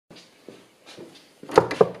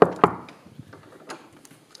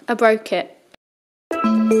I broke it.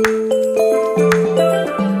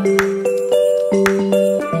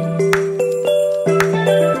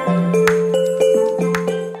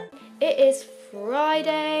 It is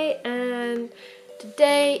Friday and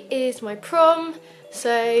today is my prom,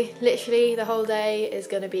 so literally the whole day is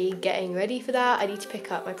going to be getting ready for that. I need to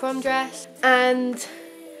pick up my prom dress and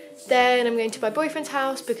then I'm going to my boyfriend's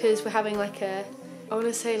house because we're having like I want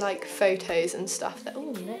to say like photos and stuff there.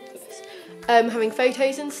 Oh, necklace. Having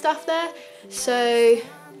photos and stuff there, so,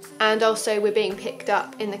 and also we're being picked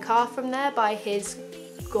up in the car from there by his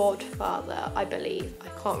godfather, I believe. I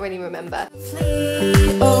can't really remember.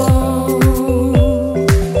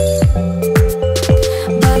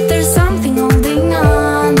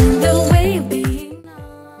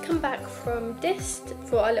 Come back from Dist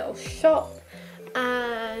for a little shop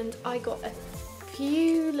and I got a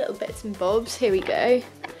few little bits and bobs. Here we go.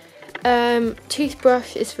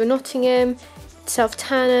 Toothbrush is for Nottingham,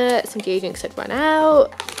 self-tanner, some deodorants had run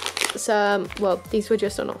out, some, well, these were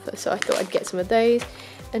just on offer, so I thought I'd get some of those.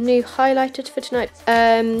 A new highlighter for tonight,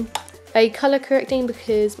 a colour correcting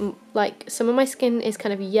because like some of my skin is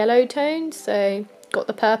kind of yellow toned, so got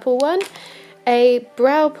the purple one. A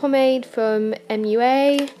brow pomade from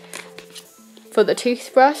MUA for the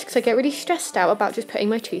toothbrush because I get really stressed out about just putting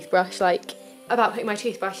my toothbrush just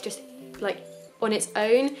like on its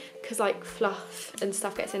own because like fluff and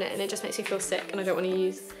stuff gets in it and it just makes me feel sick and I don't want to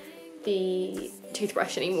use the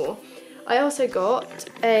toothbrush anymore. I also got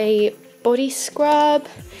a body scrub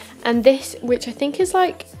and this, which I think is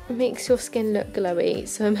like makes your skin look glowy,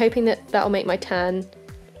 so I'm hoping that that'll make my tan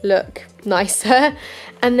look nicer.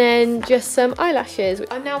 And then just some eyelashes.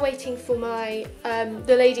 I'm now waiting for my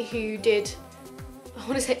the lady who did, I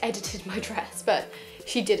want to say edited my dress, but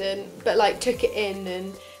she didn't, but like took it in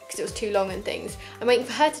and because it was too long and things. I'm waiting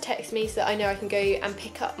for her to text me so that I know I can go and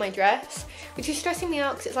pick up my dress, which is stressing me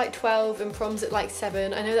out because it's like 12 and prom's at like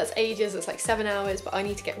 7. I know that's ages, it's like 7 hours, but I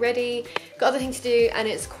need to get ready. Got other things to do and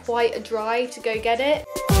it's quite a drive to go get it.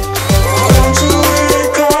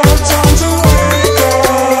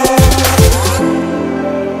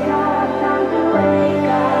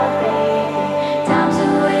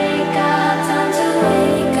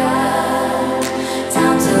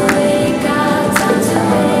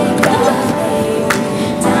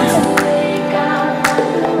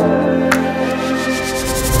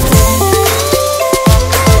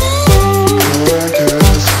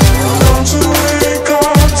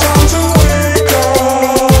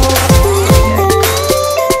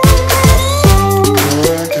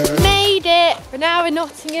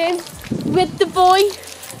 Nottingham with the boy.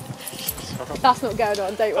 That's not going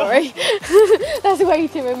on, don't worry. That's way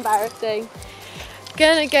too embarrassing.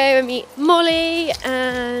 Gonna go and meet Molly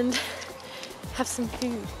and have some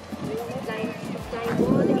food.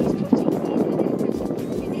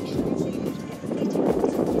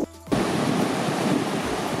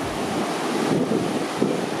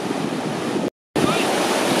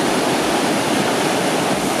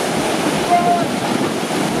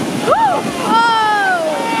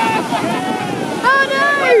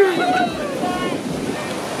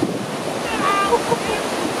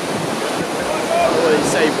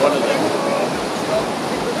 Save one of them.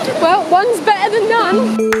 Well, one's better than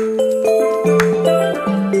none.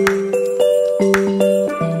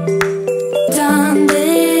 Done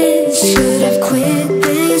this, should have quit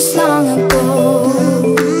this long ago.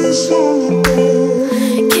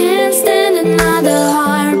 Can't stand another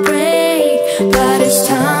heartbreak, but it's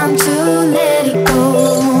time to let it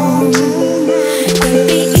go. It'd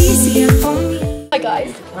be easier for me. Hi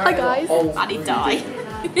guys. Hi guys. Maddie die.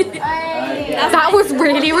 That was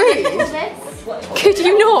really rude. Could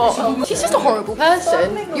you not? She's just a horrible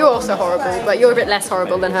person. You're also horrible, but you're a bit less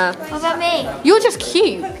horrible than her. What about me? You're just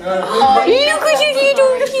cute. Oh, look at you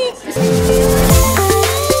little cute.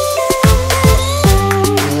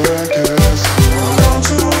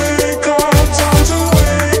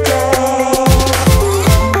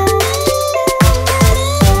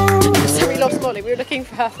 So we lost Molly. We were looking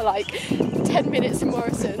for her for like 10 minutes in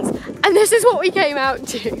Morrison's. And this is what we came out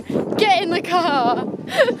to. Get in the car.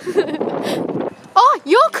 Oh,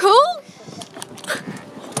 you're cool.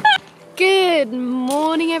 Good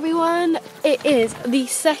morning, everyone. It is the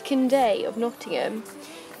second day of Nottingham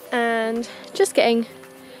and just getting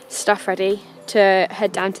stuff ready to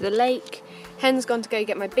head down to the lake. Hen's gone to go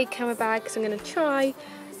get my big camera bag because I'm going to try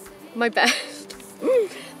my best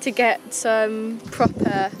to get some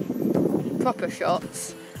proper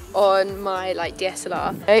shots on my like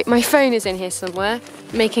DSLR. My phone is in here somewhere,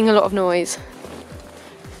 making a lot of noise.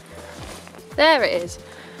 There it is.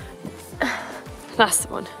 That's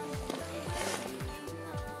the one.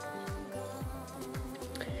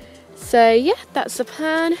 So yeah, that's the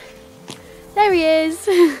plan. There he is.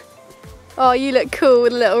 Oh, you look cool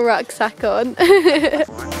with a little rucksack on.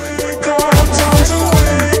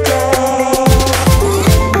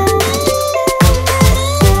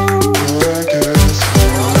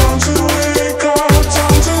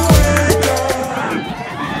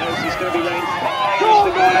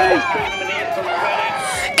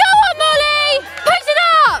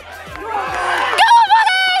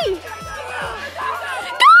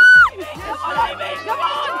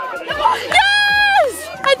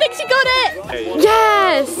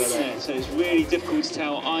 So it's really difficult to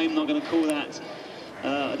tell. I'm not going to call that.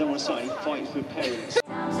 I don't want to start any fights with parents.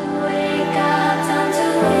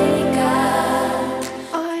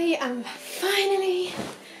 I am finally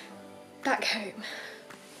back home.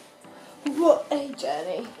 What a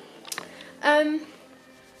journey.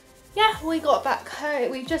 Yeah, we got back home.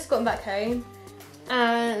 We've just gotten back home,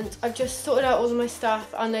 and I've just sorted out all of my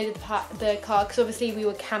stuff, unloaded the car because obviously we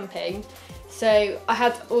were camping. So I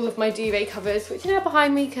had all of my duvet covers, which are now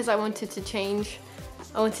behind me because I wanted to change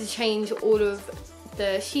all of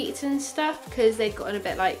the sheets and stuff because they'd gotten a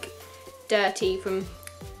bit like dirty from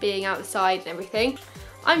being outside and everything.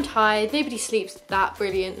 I'm tired, nobody sleeps that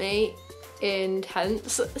brilliantly in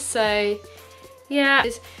tents, so yeah.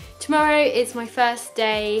 Tomorrow is my first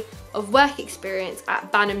day of work experience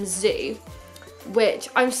at Banham Zoo, which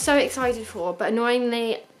I'm so excited for, but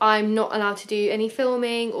annoyingly I'm not allowed to do any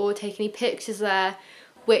filming or take any pictures there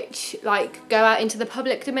which like go out into the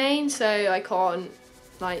public domain, so I can't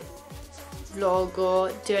like vlog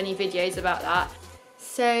or do any videos about that.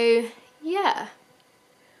 So yeah,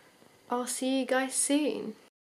 I'll see you guys soon.